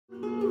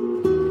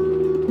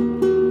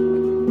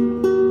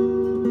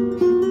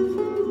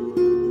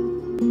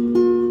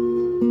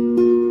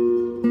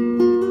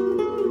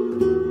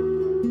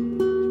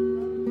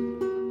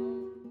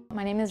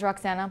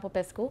Roxana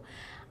Popescu,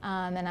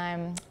 and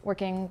I'm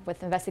working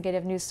with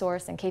Investigative,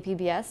 Newsource, and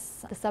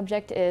KPBS. The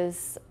subject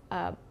is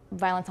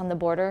violence on the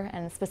border,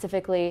 and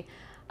specifically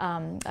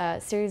a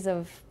series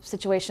of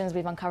situations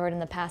we've uncovered in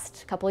the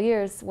past couple of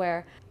years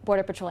where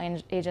Border Patrol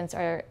agents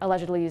are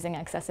allegedly using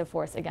excessive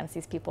force against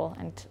these people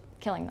and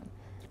killing them.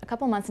 A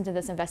couple months into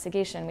this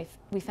investigation,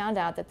 we found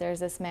out that there's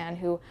this man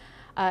who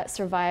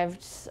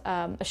survived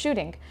a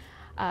shooting.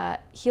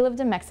 He lived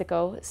in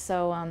Mexico,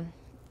 so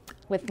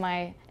with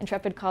my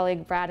intrepid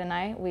colleague Brad and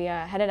I, we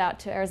headed out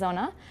to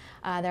Arizona.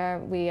 There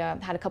we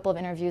had a couple of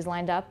interviews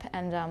lined up,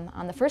 and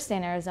on the first day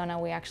in Arizona,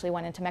 we actually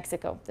went into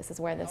Mexico. This is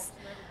where this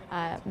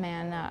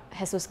man,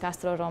 Jesus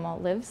Castro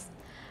Romo, lives.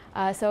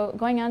 So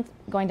going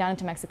down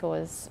into Mexico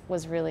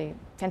was really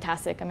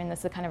fantastic. I mean, this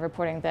is the kind of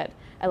reporting that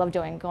I love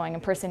doing, going in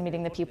person,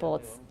 meeting the people.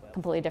 It's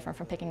completely different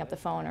from picking up the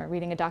phone or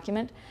reading a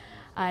document.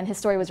 And his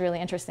story was really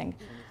interesting.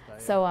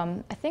 So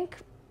I think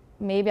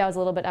maybe I was a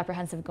little bit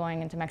apprehensive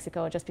going into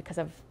Mexico just because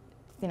of,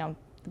 the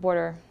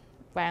border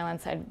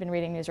violence. I'd been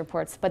reading news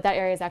reports, but that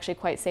area is actually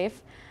quite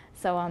safe.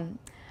 So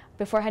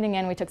before heading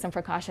in, we took some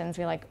precautions.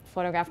 We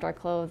photographed our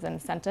clothes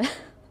and sent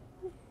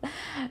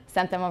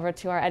them over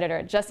to our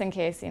editor, just in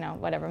case,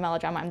 whatever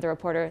melodrama. I'm the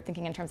reporter,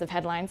 thinking in terms of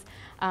headlines.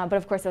 But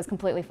of course, it was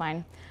completely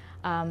fine.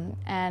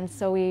 And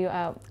so we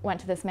went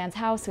to this man's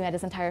house. We had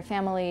his entire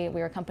family. We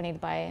were accompanied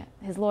by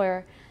his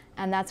lawyer.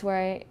 And that's where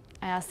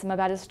I asked him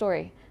about his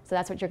story. So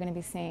that's what you're going to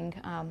be seeing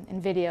in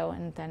video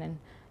and then in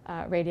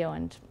radio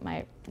and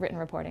my written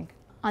reporting.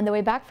 On the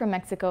way back from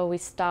Mexico, we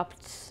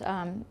stopped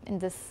in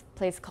this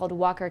place called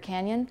Walker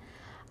Canyon.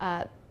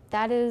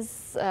 That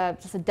is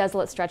just a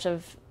desolate stretch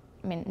of,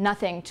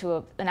 nothing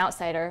to an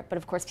outsider, but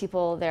of course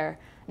people there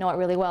know it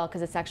really well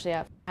because it's actually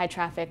a high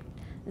traffic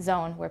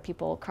zone where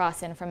people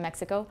cross in from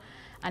Mexico,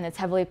 and it's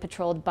heavily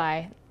patrolled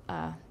by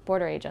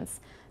border agents.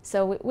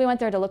 So we went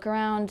there to look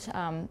around.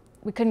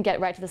 We couldn't get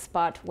right to the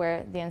spot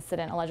where the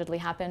incident allegedly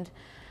happened,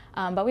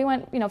 but we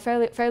went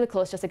fairly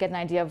close just to get an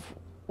idea of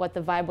what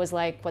the vibe was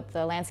like, what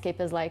the landscape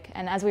is like.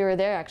 And as we were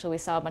there, actually, we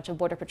saw a bunch of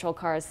Border Patrol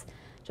cars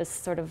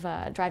just sort of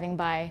driving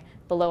by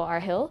below our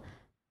hill.